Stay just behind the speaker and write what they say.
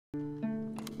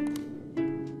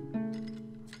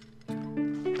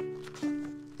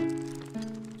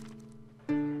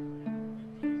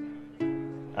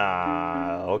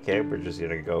okay, we're just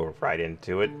gonna go right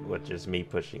into it with just me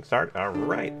pushing start.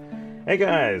 Alright. Hey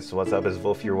guys, what's up? It's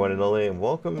Volf, your one and only, and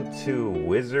welcome to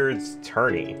Wizard's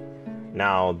Tourney.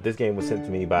 Now, this game was sent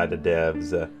to me by the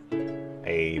devs,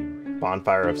 a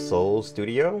Bonfire of Souls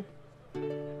studio,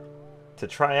 to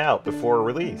try out before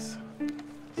release.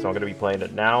 So I'm gonna be playing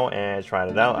it now and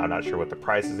trying it out. I'm not sure what the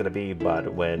price is gonna be,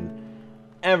 but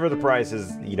whenever the price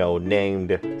is,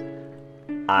 named,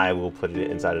 I will put it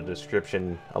inside the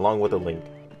description along with a link.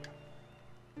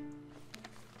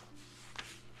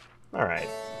 Alright.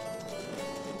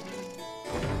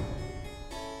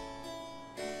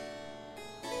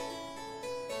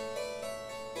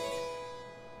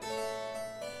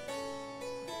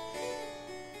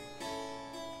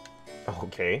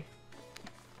 Okay.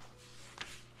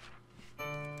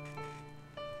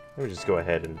 Let me just go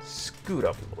ahead and scoot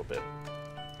up a little bit.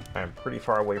 I'm pretty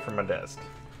far away from my desk.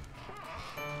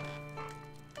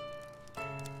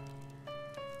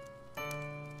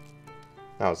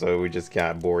 Oh, so we just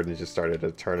got bored and just started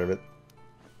a tournament.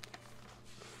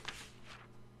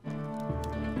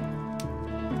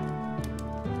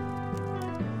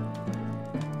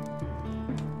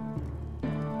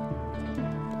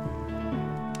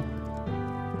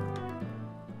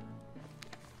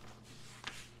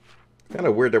 Kind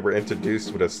of weird that we're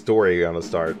introduced with a story on the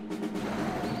start.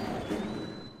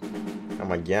 Oh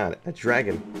my god, a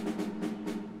dragon.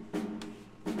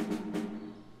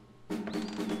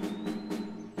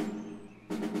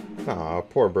 Aw,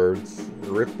 poor birds.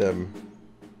 Rip them.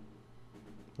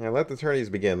 Yeah, let the tourneys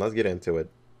begin. Let's get into it.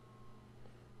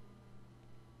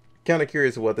 Kind of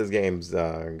curious what this game's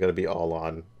gonna be all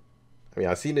on. I mean,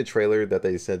 I've seen the trailer that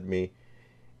they sent me,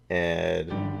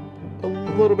 and a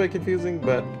little bit confusing,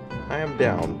 but I am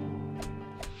down.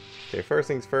 Okay, first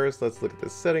things first, let's look at the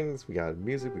settings. We got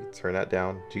music, we can turn that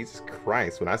down. Jesus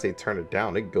Christ, when I say turn it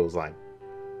down, it goes like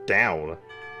down.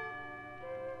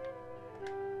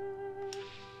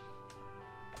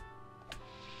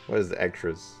 What is the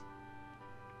extras?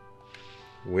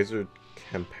 Wizard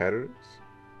competitors?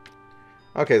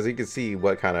 Okay, so you can see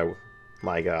what kind of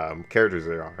like characters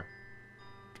there are.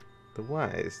 The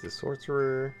Wise, the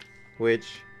Sorcerer,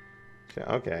 Witch.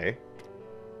 Okay.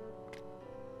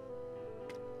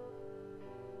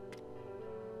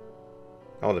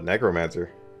 Oh, the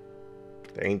Necromancer.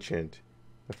 The Ancient.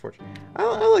 The Fortune.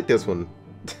 I like this one.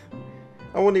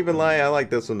 I won't even lie, I like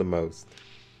this one the most.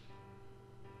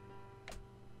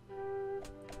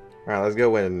 Alright, let's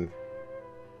go in.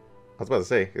 I was about to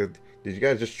say, did you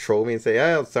guys just troll me and say,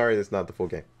 oh, sorry, that's not the full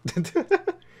game?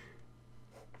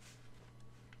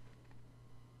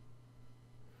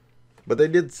 But they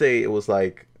did say it was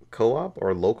like co-op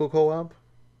or local co-op.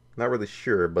 Not really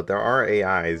sure, but there are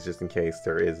AIs just in case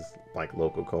there is like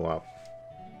local co-op.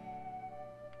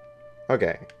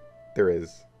 Okay, there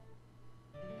is.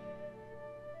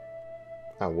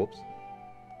 Oh, whoops.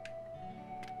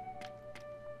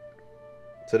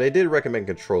 So they did recommend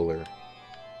controller.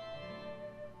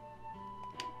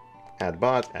 Add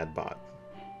bot, add bot.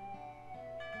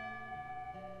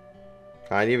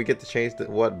 I didn't even get to change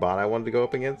what bot I wanted to go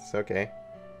up against? Okay.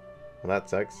 Well, that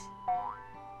sucks.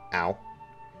 Ow.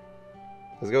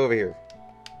 Let's go over here.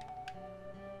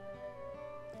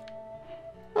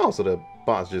 Oh, so the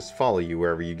bots just follow you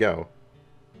wherever you go.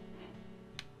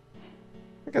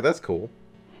 Okay, that's cool.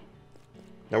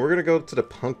 Now we're gonna go to the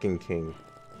Pumpkin King.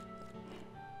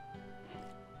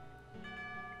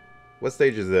 What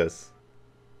stage is this?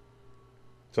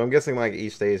 So I'm guessing like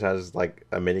each stage has like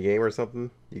a mini game or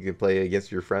something you can play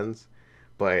against your friends.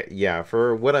 But yeah,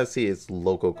 for what I see, it's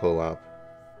local co-op.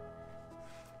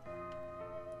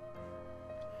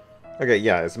 Okay,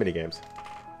 yeah, it's mini games.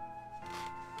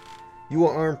 You will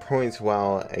earn points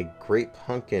while a great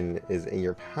pumpkin is in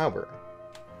your power.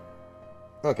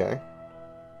 Okay.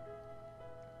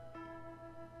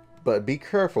 But be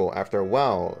careful, after a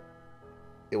while,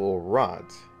 it will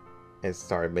rot and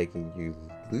start making you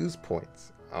lose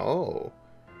points. Oh.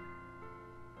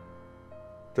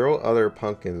 Throw other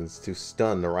pumpkins to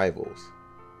stun the rivals.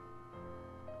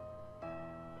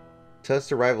 Touch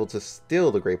the rival to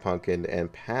steal the great pumpkin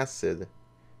and pass it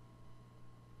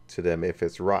to them if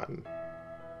it's rotten.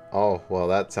 Oh, well,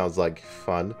 that sounds like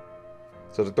fun.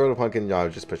 So to throw the pumpkin, y'all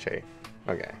just push A.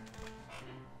 Okay.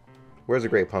 Where's the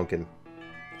great pumpkin?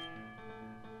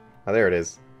 Oh, there it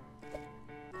is.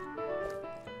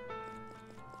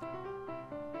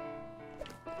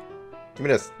 Give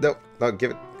me this. No, no,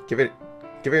 give it. Give it.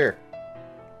 Give it here.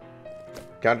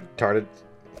 Got it, tarted.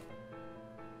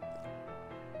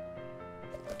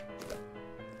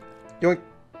 Yoink.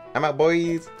 I'm out,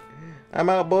 boys. I'm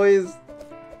out, boys.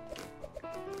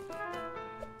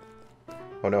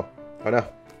 Oh no. Oh no.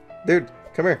 Dude,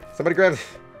 Come here. Somebody grab it.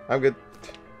 I'm good.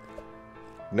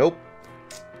 Nope.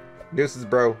 Deuces,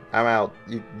 bro. I'm out.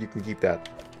 You can keep that.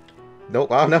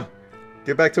 Nope. Oh, no.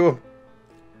 Get back to him.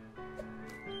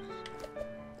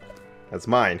 That's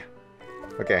mine.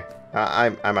 Okay.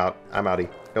 I'm out. I'm outie.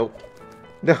 Nope.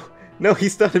 No. No, he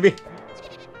stunned me.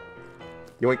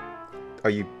 Yoink. Are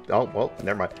you... Oh, well,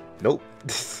 never mind. Nope.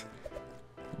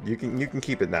 You can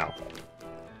keep it now.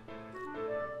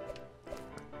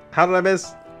 How did I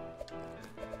miss?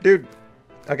 Dude.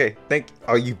 Okay,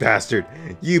 oh, you bastard.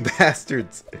 You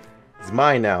bastards. It's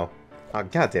mine now. Oh,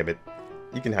 god damn it.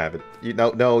 You can have it.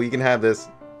 No, you can have this.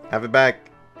 Have it back.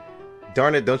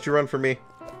 Darn it, don't you run from me.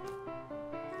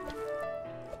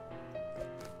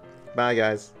 Bye,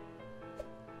 guys.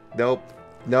 Nope.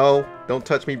 No, don't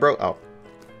touch me, bro. Oh.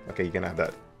 Okay, you can have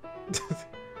that.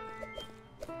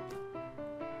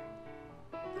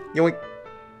 Yoink.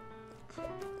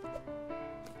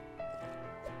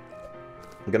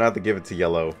 I'm gonna have to give it to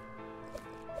yellow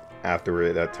after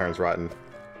it turns rotten.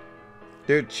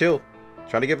 Dude, chill.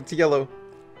 Trying to give it to yellow.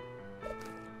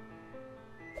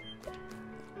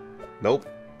 Nope.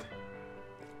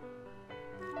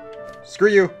 Screw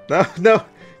you. No, no.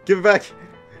 Give it back.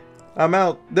 I'm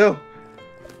out. No.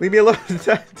 Leave me alone.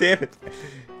 Damn it.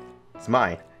 It's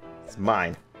mine. It's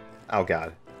mine. Oh,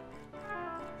 God.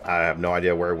 I have no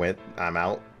idea where it went. I'm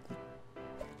out.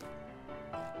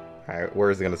 Alright, where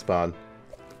is it going to spawn?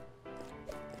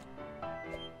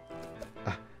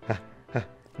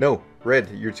 No, red,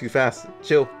 you're too fast.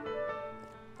 Chill.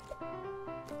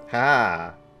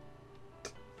 Ha!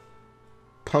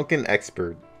 Pumpkin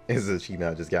Expert is the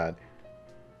achievement I just got.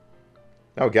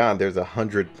 Oh god, there's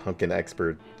 100 Pumpkin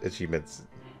Expert achievements.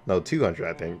 No, 200,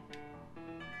 I think.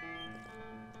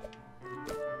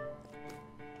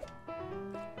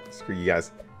 Screw you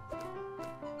guys.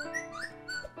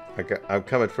 Okay, I'm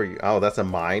coming for you. Oh, that's a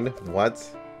mine? What?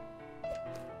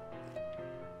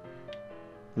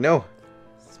 No.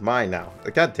 It's mine now.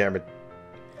 God damn it.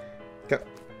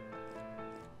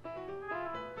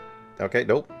 Okay,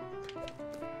 nope.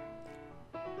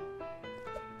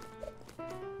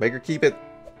 Make her keep it.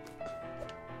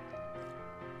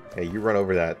 Hey, you run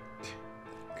over that.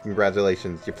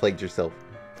 Congratulations, you plagued yourself.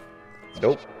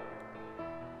 Nope.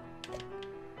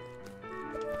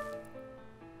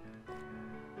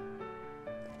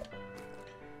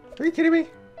 Are you kidding me?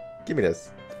 Give me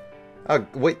this. Oh,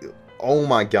 wait. Oh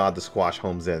my god, the squash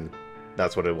homes in.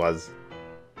 That's what it was.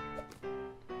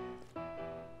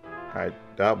 Alright.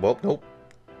 Well, nope.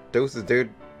 Doses,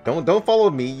 dude. Don't follow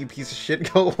me, you piece of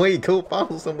shit. Go away. Go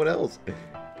follow someone else.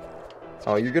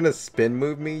 Oh, you're gonna spin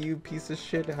move me, you piece of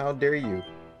shit? How dare you?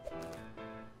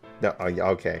 No, oh, yeah,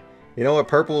 okay. You know what?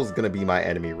 Purple is gonna be my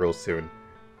enemy real soon.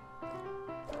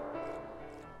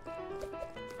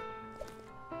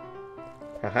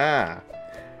 Haha.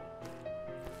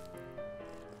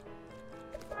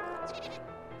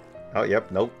 Oh,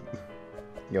 yep, nope.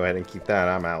 Go ahead and keep that.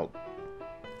 I'm out.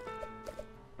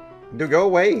 Dude, go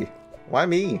away. Why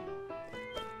me?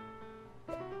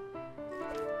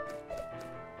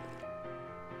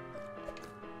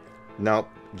 Nope.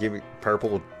 Give me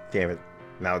purple. Damn it.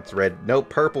 Now it's red. No,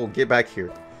 purple. Get back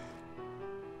here.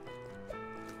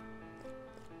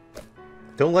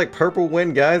 Don't let purple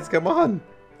win, guys. Come on.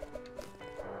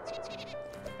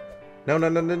 No, no,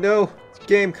 no, no, no.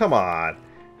 Game, come on.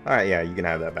 Alright, yeah, you can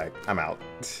have that back. I'm out.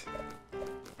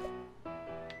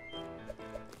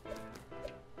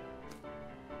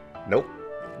 Nope.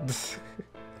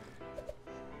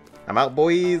 I'm out,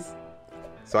 boys.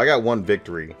 So I got one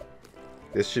victory.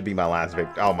 This should be my last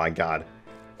victory. Oh my god.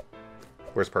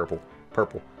 Where's purple?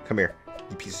 Purple, come here.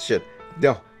 You piece of shit.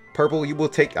 No, purple, you will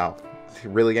take... Oh,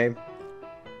 really, game?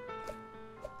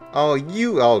 Oh,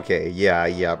 you... Okay, yeah,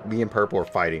 yeah. Me and purple are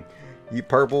fighting. You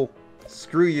purple,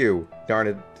 screw you. Darn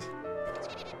it.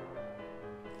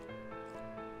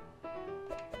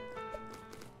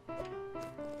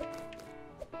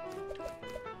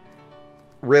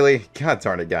 Really? God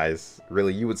darn it, guys.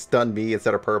 Really, you would stun me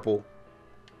instead of purple?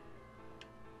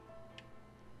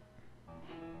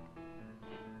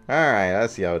 Alright, I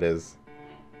see how it is.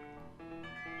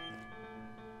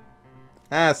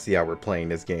 I see how we're playing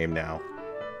this game now.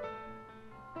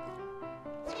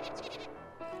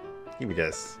 Give me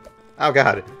this. Oh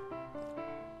god.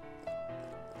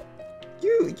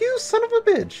 You son of a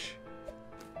bitch.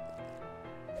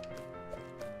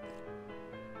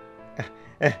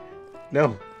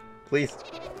 No, please.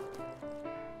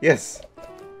 Yes.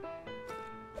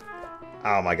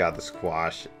 Oh my god, the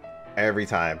squash. Every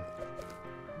time.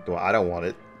 Well, I don't want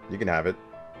it. You can have it.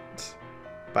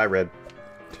 Bye, red.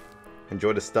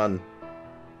 Enjoy the stun.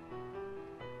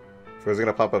 Who's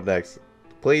gonna pop up next?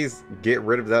 Please get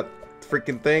rid of that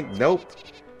freaking thing. Nope.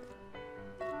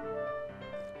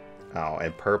 Oh,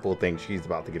 and purple thinks she's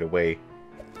about to get away.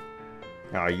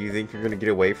 Oh, you think you're gonna get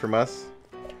away from us?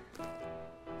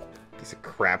 Piece of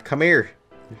crap. Come here.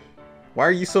 Why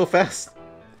are you so fast?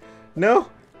 No!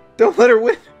 Don't let her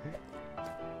win!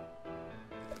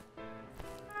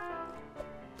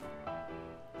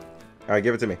 Alright,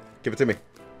 give it to me. Give it to me.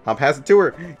 I'm passing to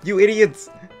her. You idiots!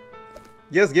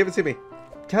 Yes, give it to me.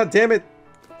 God damn it!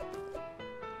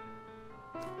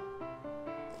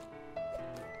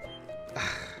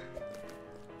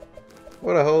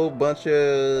 What a whole bunch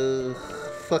of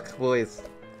fuck boys.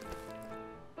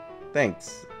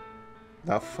 Thanks.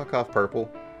 Now fuck off, purple.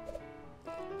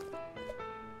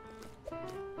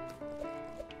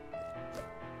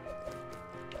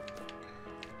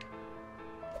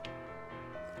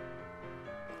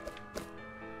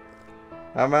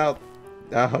 I'm out.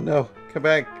 Oh no. Come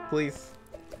back, please.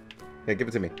 Yeah, give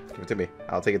it to me. Give it to me.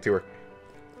 I'll take it to her.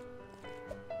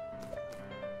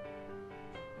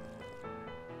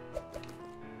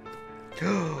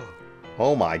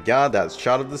 Oh my god, that's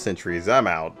shot of the centuries. I'm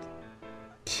out.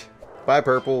 Bye,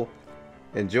 purple.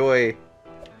 Enjoy.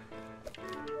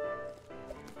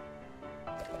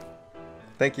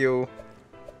 Thank you.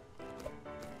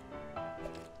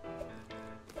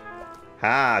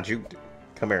 Ha, juked.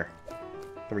 Come here.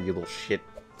 Come here, you little shit.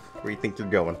 Where do you think you're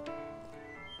going?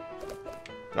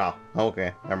 Oh,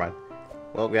 okay. Never mind.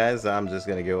 Well, guys, I'm just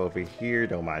gonna go over here.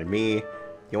 Don't mind me.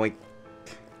 Yoink.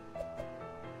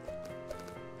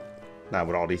 Not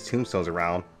with all these tombstones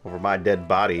around over my dead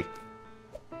body.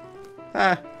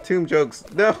 Ah, tomb jokes.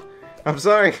 No, I'm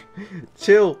sorry.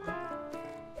 Chill.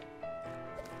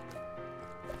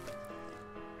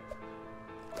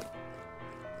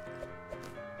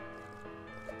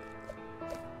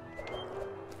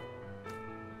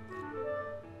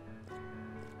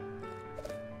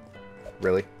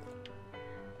 Really?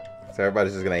 So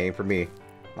everybody's just gonna aim for me.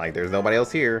 Like there's nobody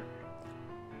else here.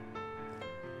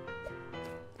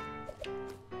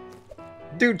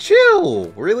 Dude, chill!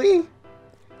 Really?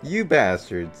 You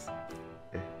bastards.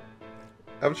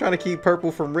 I'm trying to keep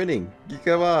purple from winning. You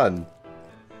come on.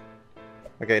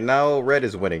 Okay, now red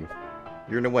is winning.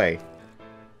 You're in the way.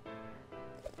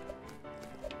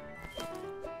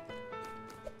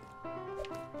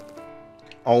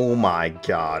 Oh my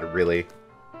god, really?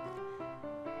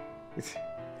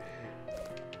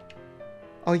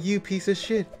 Oh, you piece of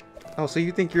shit. Oh, so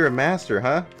you think you're a master,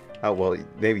 huh? Oh, well,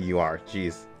 maybe you are.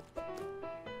 Jeez.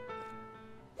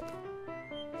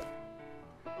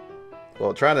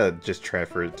 Well, trying to just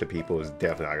transfer it to people is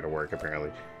definitely not going to work,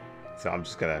 apparently. So I'm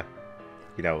just going to,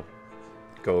 you know,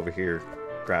 go over here,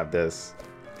 grab this,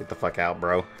 get the fuck out,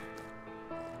 bro.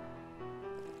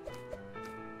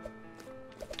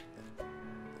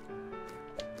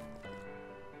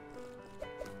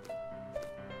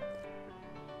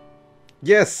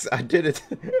 Yes, I did it.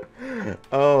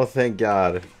 Oh, thank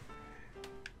God.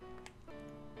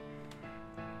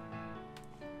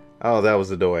 Oh, that was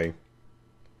annoying.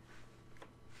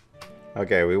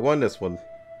 Okay, we won this one.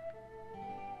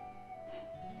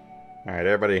 Alright,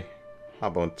 everybody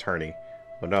hop on Tourney.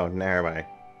 Oh no, nah, everybody.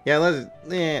 Yeah,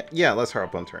 let's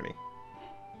hop on Tourney.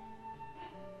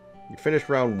 You finished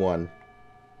round 1.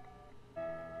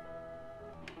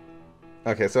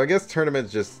 Okay, so I guess tournament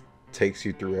just takes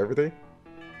you through everything.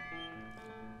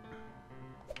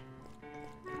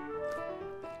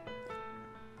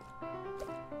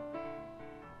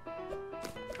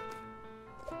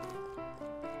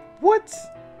 What?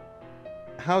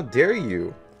 How dare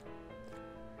you?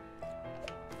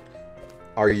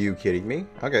 Are you kidding me?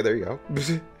 Okay, there you go.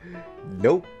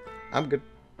 Nope. I'm good.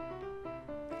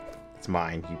 It's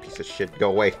mine, you piece of shit. Go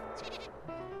away.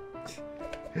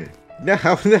 No,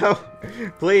 no.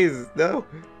 Please, no.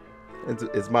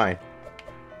 It's mine.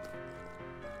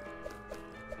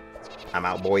 I'm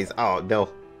out, boys. Oh,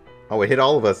 no. Oh, it hit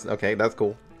all of us. Okay, that's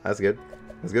cool. That's good.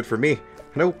 That's good for me.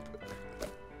 Nope.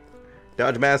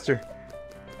 Dodge master.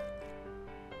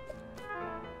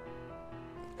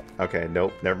 Okay,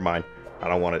 nope, never mind. I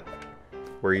don't want it.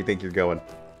 Where do you think you're going?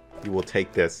 You will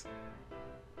take this.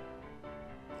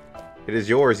 It is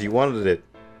yours. You wanted it,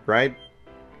 right?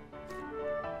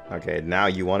 Okay, now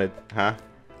you want it, huh?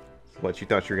 What, you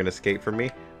thought you were gonna escape from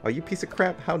me? Oh, you piece of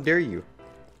crap. How dare you?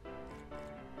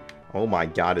 Oh my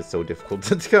god, it's so difficult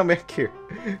to come back here.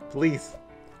 Please.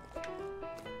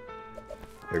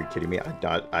 Are you kidding me?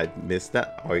 I missed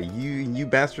that. Oh, you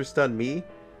bastard stunned me?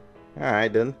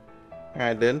 Alright then.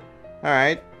 Alright then.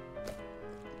 Alright.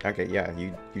 Okay, yeah,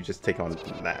 you just take on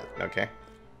that, okay?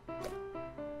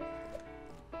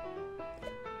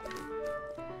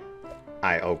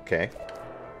 Okay.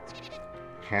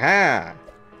 Ha!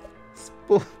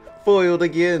 Foiled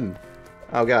again.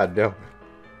 Oh god, no.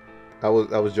 I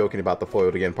was joking about the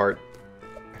foiled again part.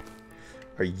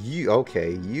 Are you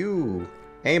okay? You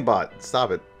aimbot,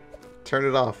 stop it. Turn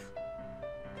it off.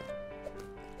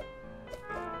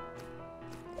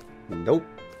 Nope.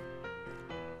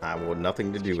 I want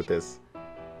nothing to do with this.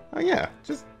 Oh yeah,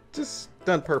 just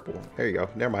done purple. There you go.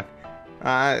 Never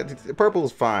mind. Purple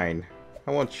is fine.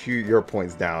 I want your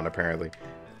points down apparently.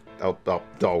 Oh,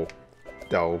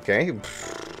 okay.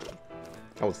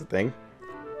 That was the thing.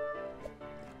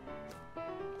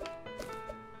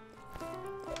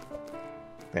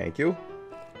 Thank you.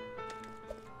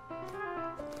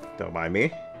 Don't mind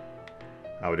me.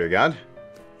 Oh dear God.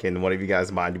 Can one of you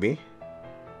guys mind me?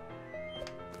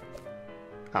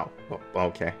 Oh,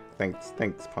 okay. Thanks,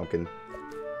 pumpkin.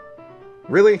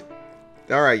 Really?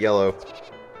 Alright, yellow.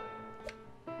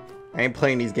 I ain't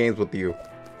playing these games with you.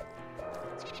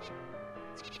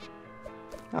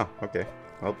 Oh, okay.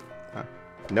 Well,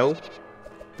 no.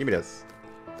 Give me this.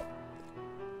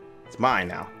 It's mine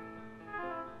now.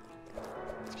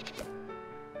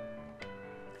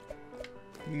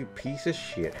 You piece of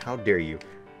shit. How dare you?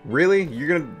 Really?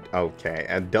 You're gonna... Okay.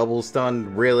 A double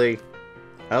stun? Really?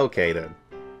 Okay, then.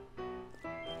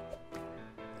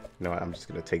 You know what? I'm just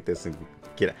gonna take this and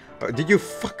get it. Oh, did you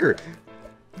fucker?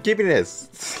 Give me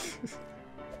this.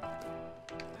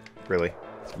 Really?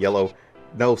 Yellow.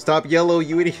 No, stop yellow,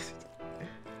 you idiot.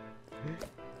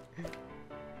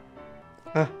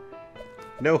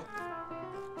 No.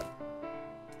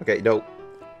 Okay, no.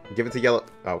 Give it to yellow.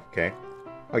 Oh, okay.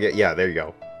 Okay, yeah, there you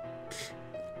go.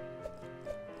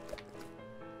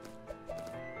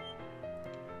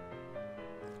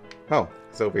 Oh,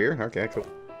 it's over here? Okay, cool.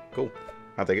 Cool.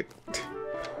 I'll take it.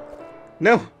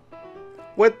 No!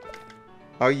 What?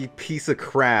 Oh, you piece of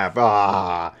crap.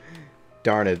 Ah!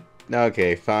 Darn it.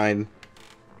 Okay, fine.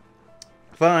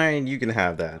 Fine, you can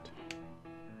have that.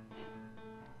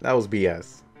 That was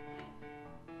BS.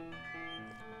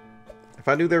 If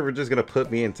I knew they were just gonna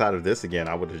put me inside of this again,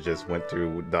 I would have just went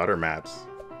through the other maps.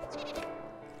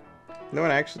 You know what?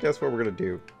 Actually, that's what we're gonna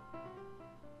do.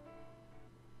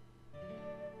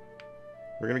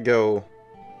 We're gonna go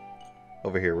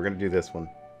over here. We're gonna do this one.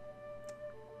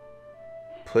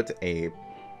 Put a...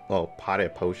 Oh,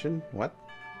 potted potion? What?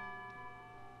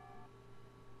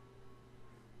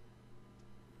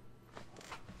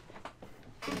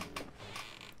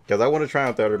 Because I want to try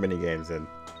out the other mini games and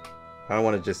I don't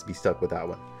want to just be stuck with that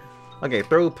one. Okay,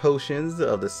 throw potions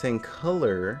of the same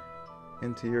color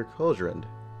into your cauldron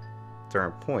to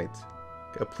earn points.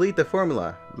 Complete the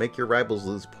formula. Make your rivals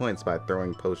lose points by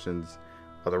throwing potions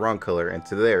of the wrong color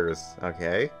into theirs.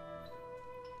 Okay.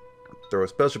 Throw a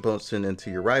special potion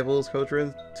into your rival's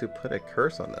cauldron to put a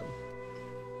curse on them.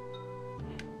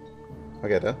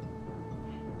 Okay, though.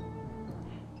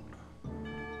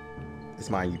 It's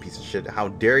mine, you piece of shit. How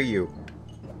dare you?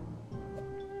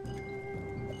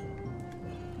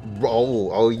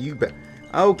 Oh, you bet.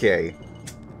 Okay.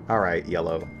 Alright,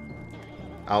 yellow.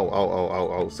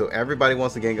 Oh. So everybody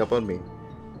wants to gang up on me.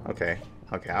 Okay.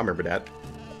 Okay, I remember that.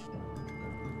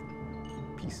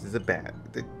 Pieces of bad.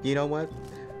 You know what?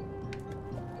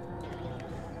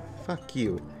 Fuck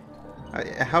you.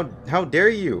 How dare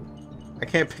you? I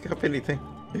can't pick up anything.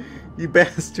 You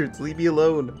bastards, leave me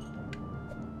alone.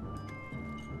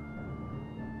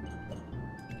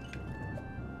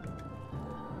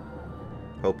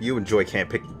 Hope you enjoy can't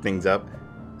pick things up.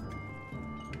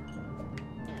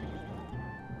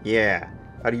 Yeah.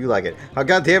 How do you like it? Oh,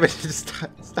 god damn it. Just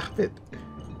stop it.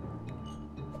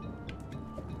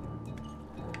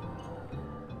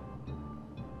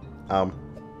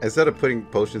 Instead of putting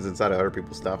potions inside of other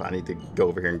people's stuff, I need to go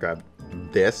over here and grab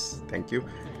this. Thank you.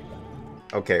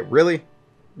 Okay, really?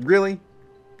 Really?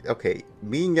 Okay,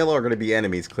 me and yellow are going to be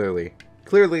enemies, clearly.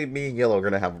 Clearly, me and yellow are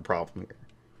going to have a problem here.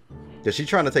 Because she's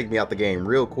trying to take me out the game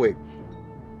real quick.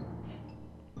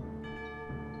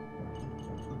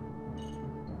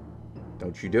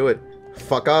 Don't you do it.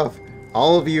 Fuck off.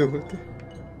 All of you.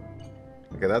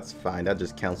 Okay, that's fine. That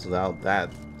just cancels out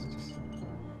that.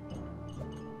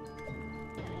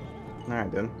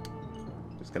 Alright then.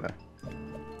 Just gonna...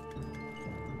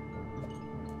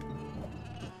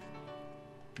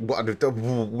 What?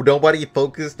 Nobody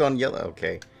focused on yellow?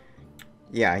 Okay.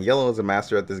 Yeah, yellow is a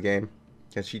master at this game.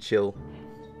 Can she chill?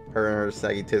 Her and her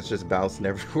saggy tits just bouncing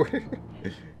everywhere.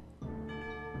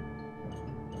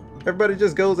 Everybody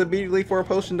just goes immediately for a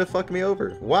potion to fuck me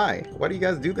over. Why? Why do you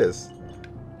guys do this?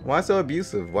 Why so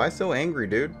abusive? Why so angry,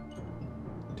 dude?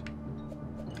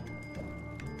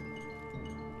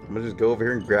 I'm gonna just go over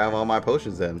here and grab all my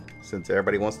potions then. Since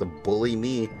everybody wants to bully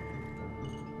me.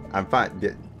 I'm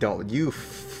fine. Don't you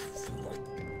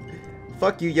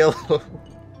fuck you, Yellow.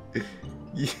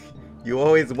 you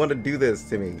always want to do this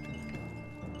to me.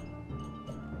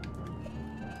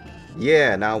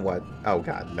 Yeah, now what? Oh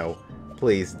god, no.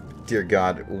 Please, dear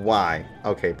god, why?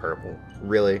 Okay, Purple.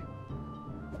 Really?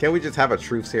 Can we just have a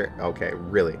truce here? Okay,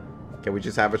 really? Can we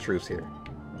just have a truce here?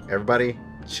 Everybody,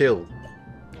 chill.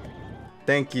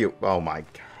 Thank you. Oh my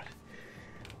god.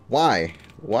 Why?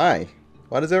 Why?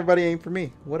 Why does everybody aim for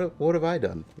me? What have I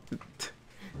done?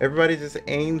 Everybody just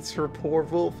aims for poor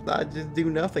Volf. I just do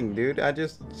nothing, dude. I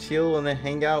just chill and then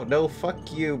hang out. No,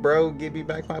 fuck you, bro. Give me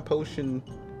back my potion.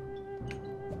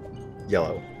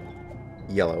 Yellow.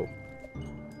 Yellow.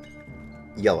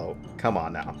 Yellow. Come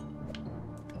on now.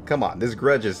 Come on. This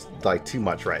grudge is like too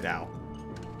much right now.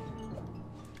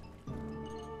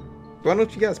 Why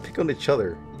don't you guys pick on each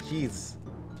other? Jeez.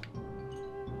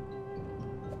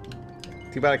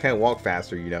 Too bad I can't walk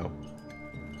faster, you know.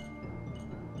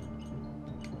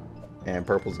 And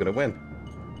Purple's gonna win.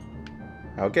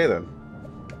 Okay then.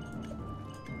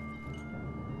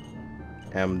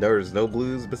 And there's no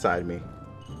blues beside me.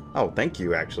 Oh, thank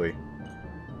you, actually.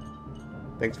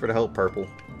 Thanks for the help, Purple.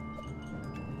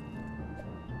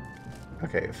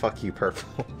 Okay, fuck you,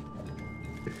 Purple.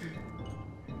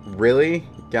 Really?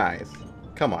 Guys,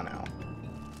 come on now.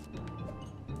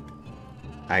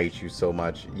 I hate you so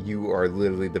much. You are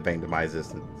literally the bane of my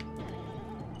existence.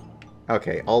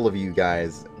 Okay, all of you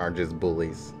guys are just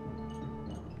bullies.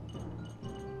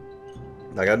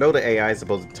 Like, I know the AI is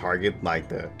supposed to target, like,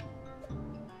 the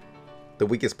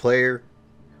weakest player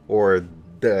or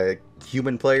the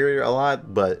human player a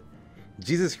lot, but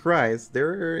Jesus Christ,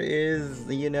 there is,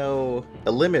 you know,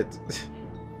 a limit.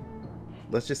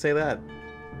 Let's just say that.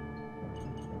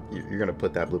 You're gonna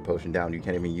put that blue potion down. You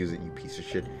can't even use it, you piece of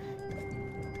shit.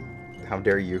 How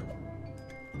dare you?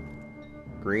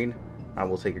 Green? I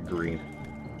will take a green.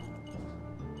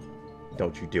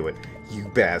 Don't you do it, you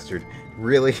bastard.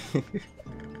 Really?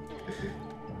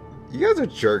 You guys are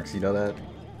jerks, you know that?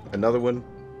 Another one?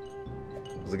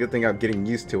 It's a good thing I'm getting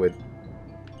used to it.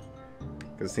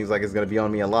 Because it seems like it's going to be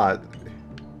on me a lot.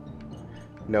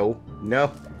 No. No.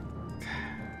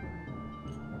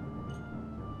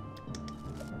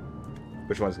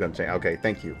 Which one's going to change? Okay,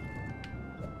 thank you.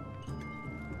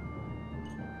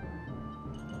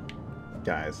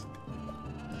 Guys.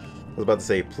 I was about to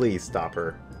say, please stop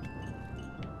her.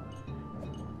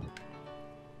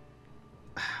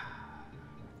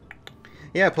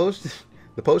 Yeah,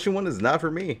 the potion one is not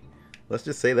for me. Let's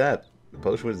just say that. The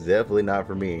potion was definitely not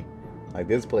for me. Like,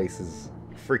 this place is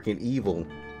freaking evil.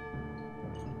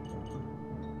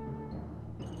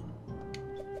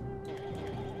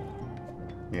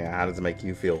 Yeah, how does it make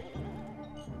you feel?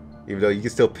 Even though you can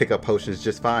still pick up potions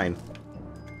just fine.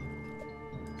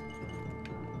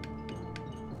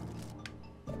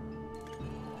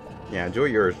 Yeah, enjoy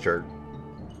yours, jerk.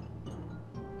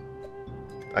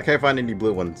 I can't find any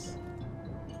blue ones.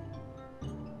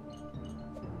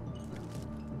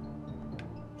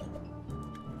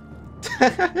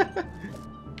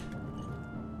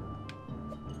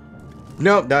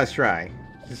 Nope, nice try.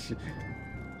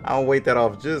 I'll wait that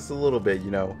off just a little bit, you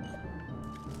know.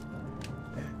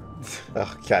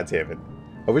 Oh, god damn it.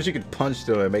 I wish you could punch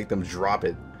them and make them drop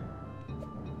it.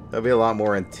 That'd be a lot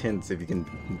more intense if you can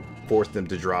force them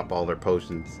to drop all their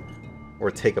potions. Or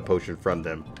take a potion from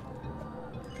them.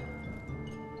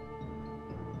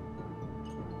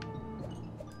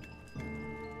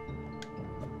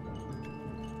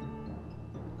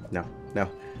 No, no,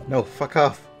 no, fuck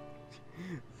off.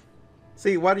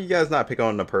 See, why do you guys not pick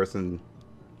on the person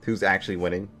who's actually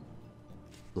winning?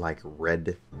 Like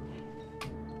red.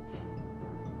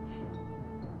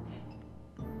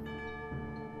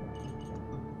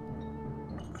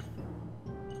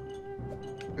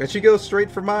 And she goes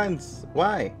straight for mines.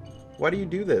 Why? Why do you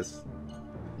do this?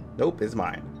 Nope, it's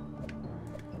mine.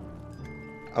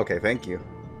 Okay, thank you.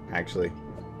 Actually.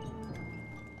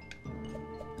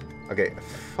 Okay,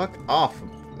 fuck off.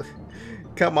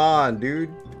 Come on,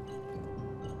 dude.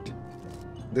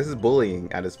 This is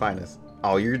bullying at its finest.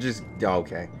 Oh, you're just...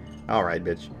 Okay. Alright,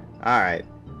 bitch. Alright.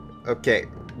 Okay.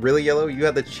 Really, Yellow? You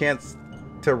had the chance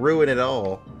to ruin it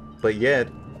all. But yet...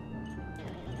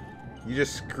 You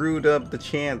just screwed up the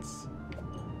chance.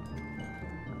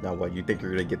 Now what, you think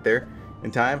you're gonna get there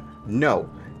in time? No.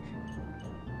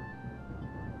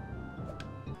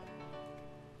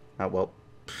 Oh, well.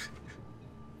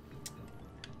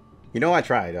 You know I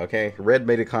tried, okay? Red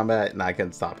made a combat and I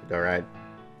couldn't stop it, alright?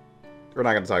 We're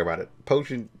not gonna talk about it.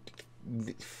 Potion...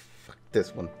 Fuck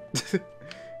this one.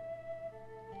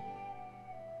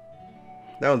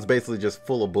 That one's basically just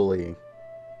full of bullying.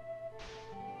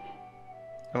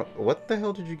 Oh, what the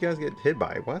hell did you guys get hit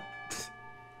by? What?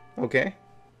 Okay.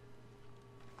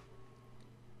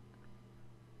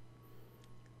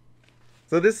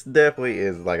 So this definitely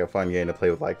is like a fun game to play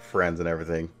with like friends and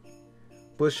everything.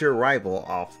 Push your rival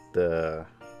off the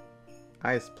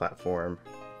ice platform.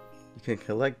 You can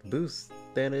collect boosts.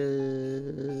 That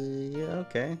yeah,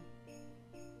 okay.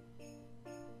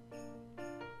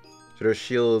 So there's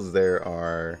shields, there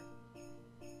are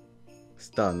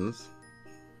stuns.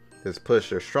 There's push,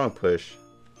 there's strong push.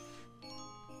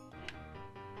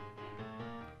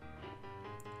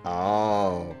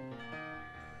 Oh.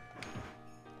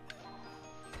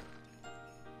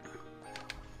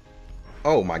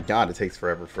 Oh my god, it takes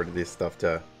forever for this stuff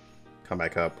to come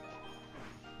back up.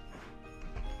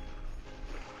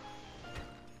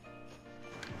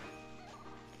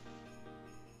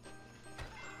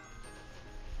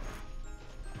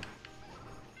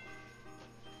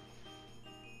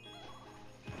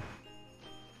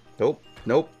 Nope,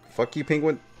 nope. Fuck you,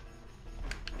 penguin.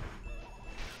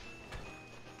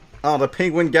 Oh, the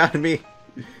penguin got me.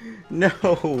 No,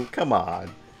 come on.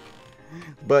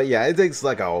 But yeah, it takes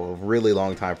like a really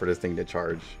long time for this thing to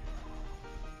charge.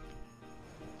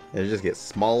 And it just gets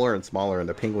smaller and smaller, and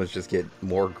the penguins just get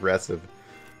more aggressive.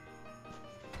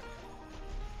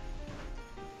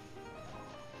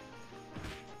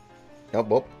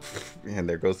 Oh, and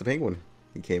there goes the penguin.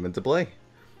 He came into play.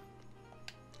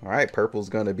 Alright, purple's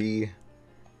gonna be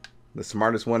the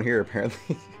smartest one here,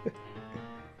 apparently.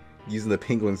 Using the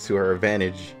penguins to our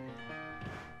advantage.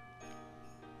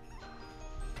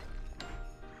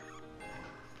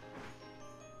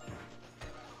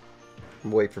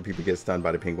 I'm waiting for people to get stunned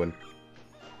by the penguin.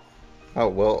 Oh,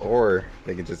 well, or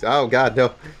they can just... Oh, God,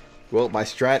 no. Well, my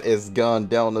strat is gone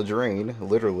down the drain,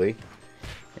 literally.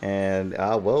 And,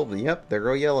 well, yep, there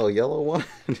go yellow. Yellow one.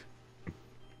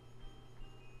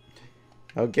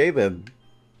 Okay, then.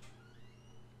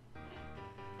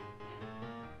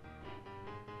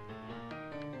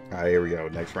 Alright, here we go.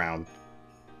 Next round.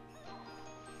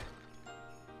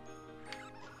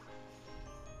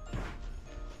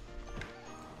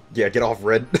 Yeah, get off,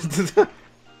 red.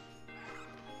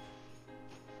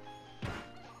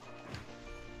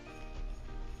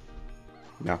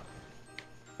 No.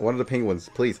 One of the penguins,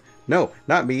 please. No,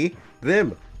 not me.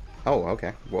 Them. Oh,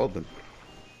 okay. Well then.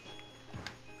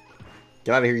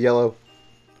 Get out of here, yellow.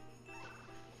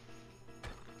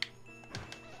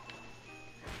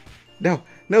 No,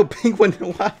 no, penguin.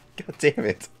 Why? God damn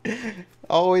it.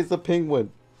 Always the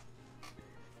penguin.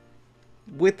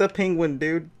 With the penguin,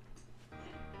 dude.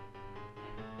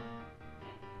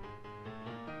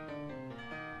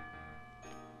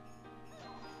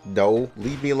 No,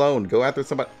 leave me alone. Go after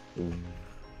somebody.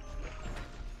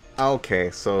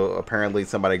 Okay, so apparently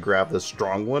somebody grabbed the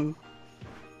strong one.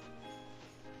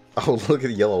 Oh, look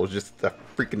at yellow. Just a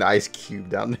freaking ice cube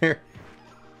down there.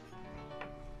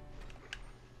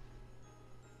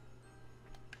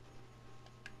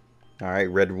 Alright,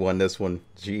 red won this one.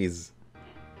 Jeez.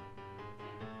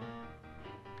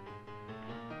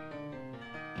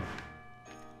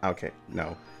 Okay,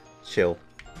 no. Chill.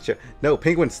 Chill. No,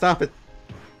 penguin, stop it.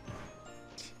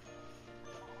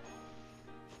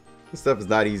 This stuff is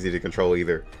not easy to control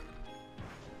either.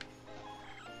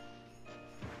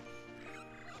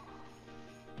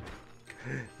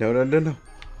 No, no, no, no.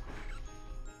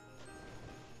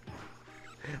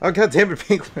 Oh, god damn it,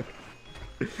 penguin.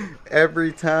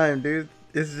 Every time, dude.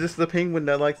 It's just the penguin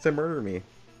that likes to murder me.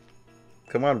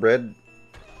 Come on, red.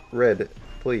 Red,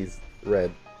 please.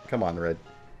 Red. Come on, red.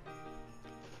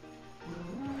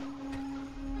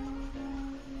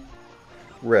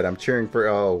 Red, I'm cheering for...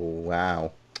 Oh,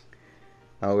 wow.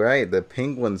 Alright, the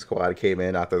penguin squad came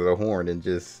in after the horn and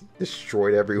just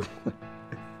destroyed everyone.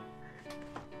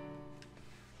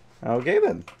 Okay,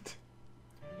 then.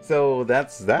 So,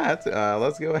 that's that.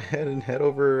 Let's go ahead and head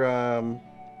over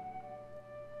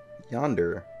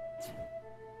yonder.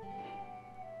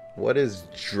 What is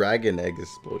dragon egg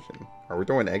explosion? Are we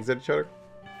throwing eggs at each other?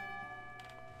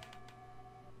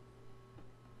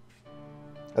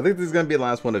 I think this is going to be the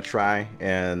last one to try,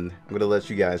 and I'm going to let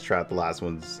you guys try out the last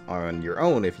ones on your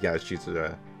own if you guys choose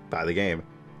to buy the game.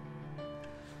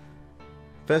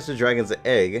 Fetch the dragon's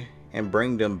egg and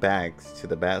bring them back to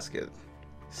the basket.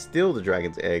 Steal the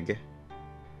dragon's egg.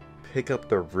 Pick up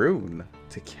the rune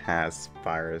to cast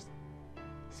fire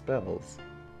spells.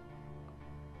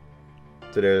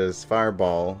 So there's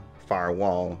fireball,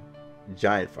 firewall,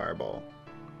 giant fireball.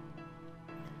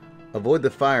 Avoid the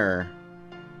fire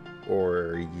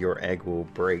or your egg will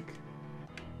break.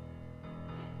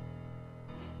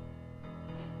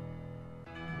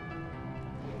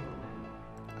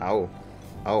 Ow.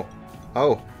 Oh.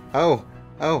 Oh. Oh.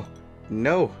 Oh.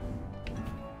 No.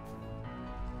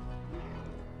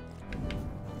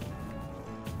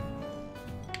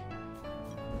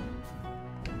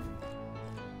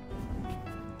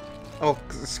 Oh,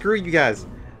 screw you guys.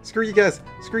 Screw you guys.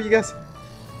 Screw you guys.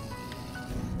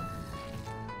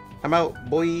 I'm out,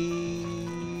 boy.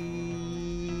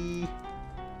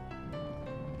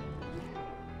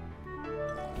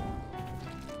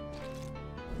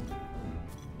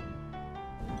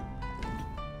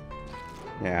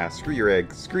 Yeah, screw your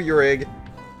egg. Screw your egg.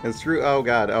 And screw... Oh,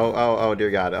 God. Oh,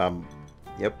 dear God.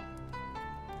 Yep.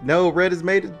 No, red has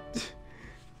made it.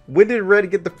 When did red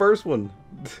get the first one?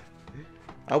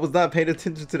 I was not paying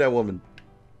attention to that woman.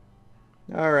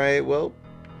 Alright, well.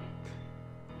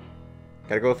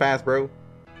 Gotta go fast, bro.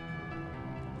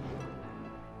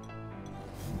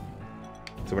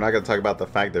 So we're not gonna talk about the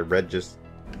fact that red just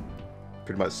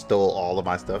pretty much stole all of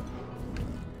my stuff.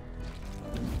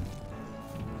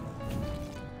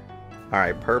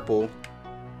 Alright, purple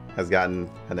has gotten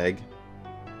an egg.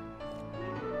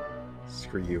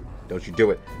 Screw you. Don't you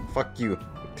do it. Fuck you.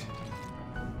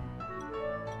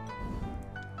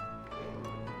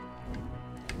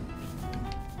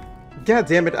 God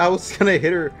damn it, I was gonna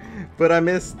hit her, but I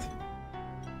missed.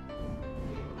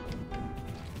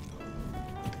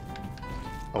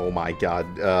 Oh my god.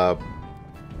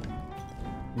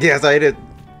 Yes, I hit it.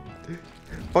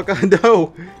 Fuck,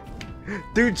 no.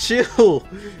 Dude, chill.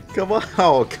 Come on.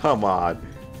 Oh, come on.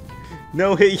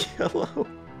 No, hit yellow.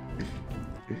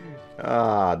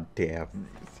 Ah, damn.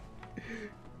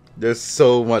 There's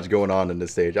so much going on in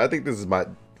this stage. I think this is my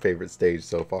favorite stage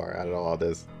so far out of all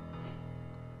this.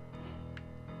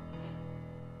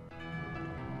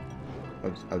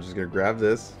 I'm just gonna grab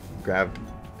this. Grab.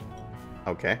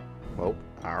 Okay. Well,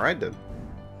 alright then.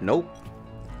 Nope.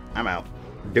 I'm out.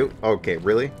 Dude. Okay,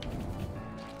 really?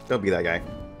 Don't be that guy.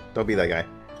 Don't be that guy.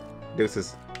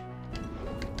 Deuces.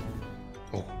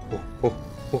 Oh, oh, oh,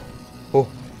 oh, oh,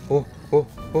 oh, oh,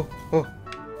 oh, oh.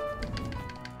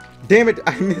 Damn it,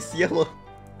 I missed yellow.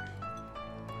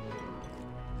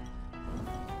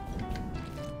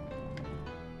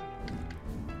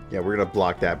 Yeah, we're gonna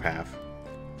block that path.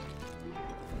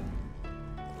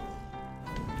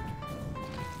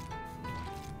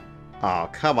 Oh,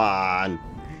 come on.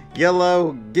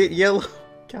 Yellow, get yellow.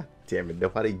 God damn it,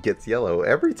 nobody gets yellow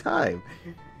every time.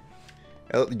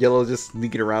 Yellow's just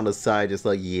sneaking around the side, just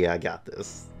like, yeah, I got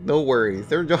this. No worries.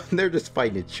 They're just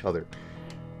fighting each other.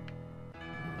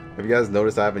 Have you guys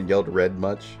noticed I haven't yelled red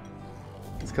much?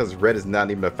 It's because red is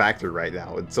not even a factor right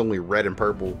now. It's only red and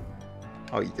purple.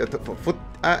 Oh,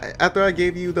 after I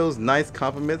gave you those nice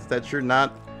compliments that you're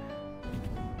not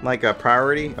like a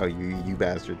priority. Oh, you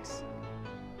bastards.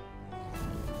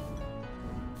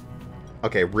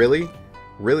 Okay, really?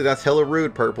 Really? That's hella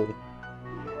rude, purple.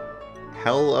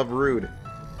 Hell of rude.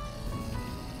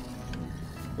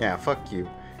 Yeah, fuck you.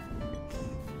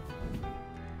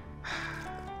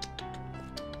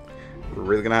 We're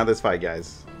really gonna have this fight,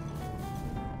 guys.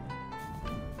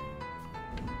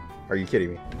 Are you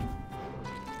kidding me?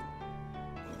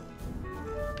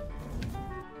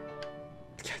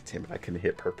 God damn it, I couldn't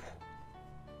hit purple.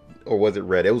 Or was it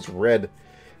red? It was red.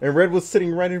 And red was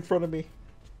sitting right in front of me.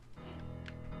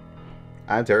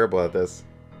 I'm terrible at this.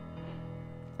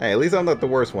 Hey, at least I'm not the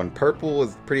worst one. Purple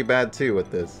was pretty bad too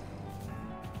with this.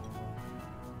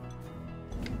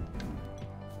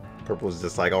 Purple was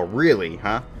just like, oh really,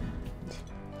 huh?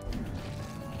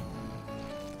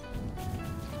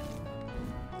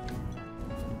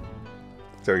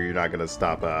 So you're not gonna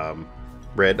stop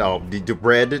red? Oh,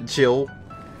 red, chill.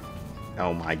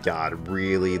 Oh my god,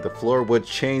 really? The floor would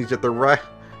change at the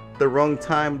wrong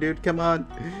time, dude. Come on,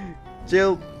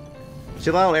 chill.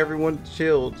 Chill out, everyone.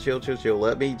 Chill.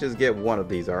 Let me just get one of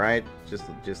these, all right?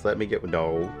 Just let me get one.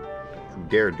 No, you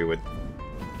dare do it.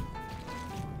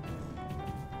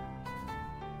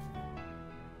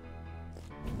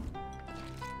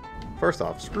 First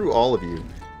off, screw all of you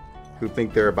who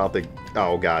think they're about to.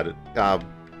 Oh god.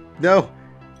 No.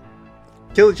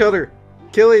 Kill each other.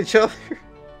 Kill each other.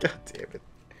 God damn it.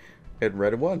 And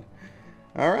red won.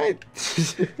 All right.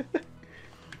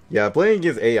 Yeah, playing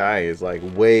against AI is like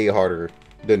way harder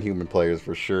than human players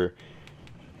for sure.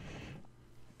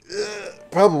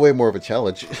 Probably way more of a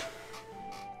challenge.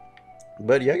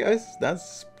 But yeah, guys,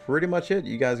 that's pretty much it.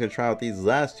 You guys can try out these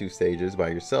last two stages by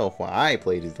yourself while I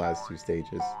play these last two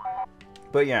stages.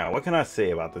 But yeah, what can I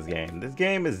say about this game? This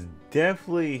game is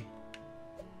definitely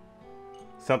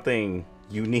something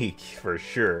unique for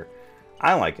sure.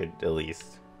 I like it, at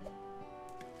least.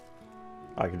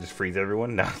 I can just freeze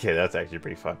everyone? No, okay, that's actually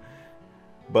pretty fun.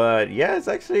 But yeah, it's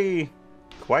actually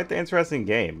quite the interesting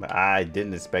game. I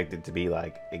didn't expect it to be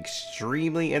like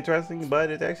extremely interesting,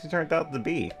 but it actually turned out to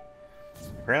be.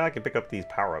 Apparently I can pick up these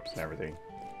power-ups and everything.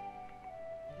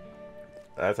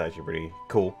 That's actually pretty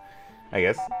cool, I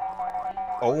guess.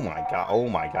 Oh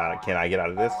my god, can I get out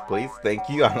of this, please? Thank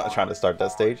you. I'm not trying to start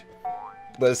that stage.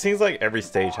 But it seems like every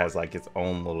stage has like its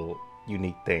own little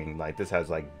unique thing. Like this has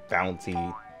like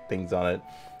bouncy things on it.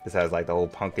 This has like the whole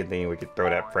pumpkin thing we could throw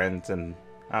it at friends and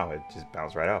oh, it just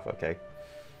bounced right off, okay.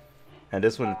 And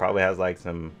this one probably has like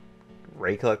some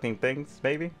ray collecting things,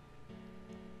 maybe.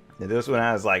 And this one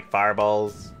has like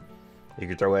fireballs you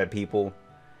can throw at people.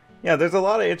 Yeah, there's a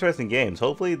lot of interesting games.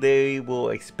 Hopefully they will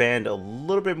expand a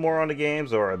little bit more on the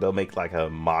games, or they'll make like a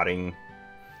modding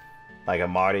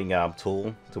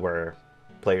tool to where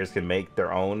players can make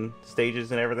their own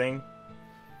stages and everything,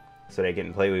 so they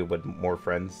can play with more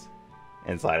friends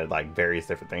inside of like various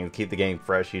different things. Keep the game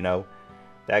fresh, you know.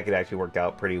 That could actually work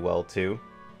out pretty well too.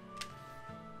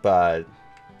 But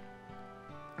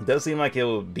it does seem like it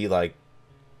would be like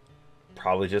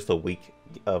probably just a week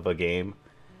of a game,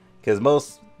 because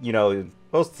most of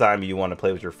the time you want to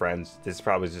play with your friends. This is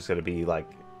probably just going to be like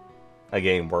a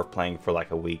game worth playing for like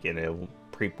a week, and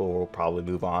people will probably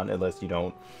move on unless you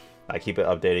don't like keep it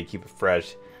updated, keep it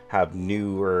fresh, have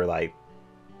newer like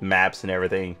maps and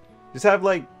everything. Just have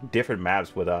like different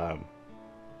maps with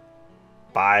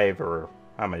 5 or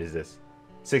how many is this?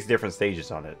 6 different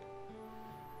stages on it.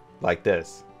 Like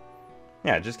this.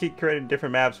 Yeah, just keep creating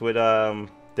different maps with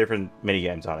different mini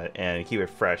games on it and keep it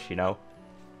fresh, you know?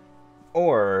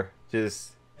 Or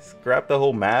just scrap the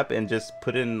whole map and just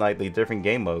put in like the different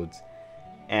game modes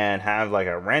and have like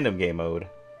a random game mode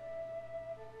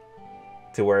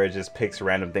to where it just picks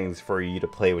random things for you to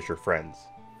play with your friends.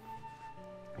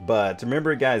 But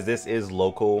remember guys, this is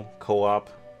local co-op.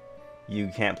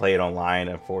 You can't play it online,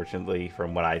 unfortunately,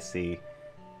 from what I see.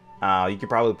 You could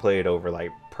probably play it over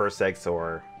like Persex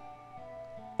or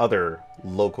other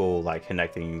local like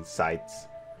connecting sites.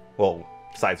 Well,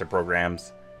 sites or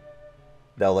programs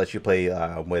that'll let you play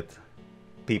with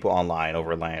people online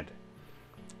over LAN.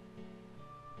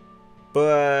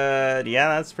 But yeah,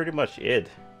 that's pretty much it.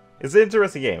 It's an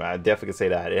interesting game. I definitely could say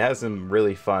that. It has some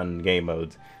really fun game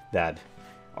modes that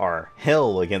are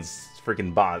hell against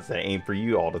freaking bots that aim for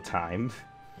you all the time.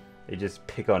 They just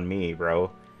pick on me,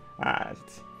 bro. I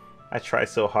try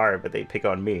so hard, but they pick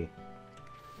on me.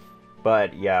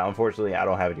 But yeah, unfortunately, I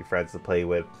don't have any friends to play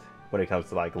with when it comes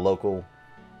to like local.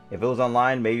 If it was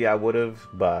online, maybe I would have,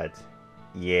 but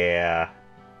yeah.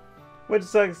 Which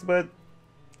sucks, but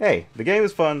hey, the game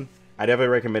is fun. I definitely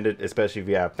recommend it, especially if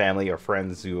you have family or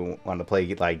friends who want to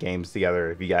play like games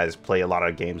together. If you guys play a lot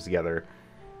of games together,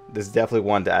 this is definitely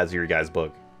one to add to your guys'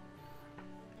 book.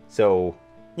 So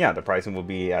yeah, the pricing will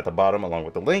be at the bottom along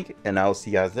with the link, and I'll see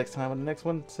you guys next time on the next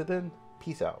one. So then,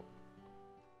 peace out.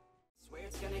 Swear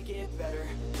it's gonna get better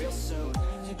real soon.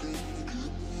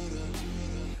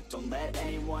 Don't let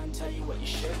anyone tell you what you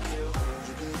should do.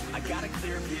 I got a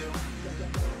clear view.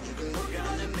 We're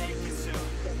gonna make it soon.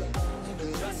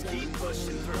 Just keep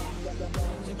pushing through.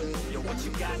 You're what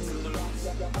you got to lose.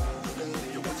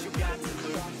 You're what you got to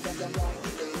lose.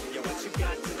 You're what you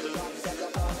got to lose.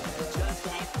 Just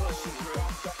keep pushing through.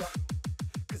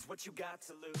 'Cause what you got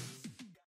to lose.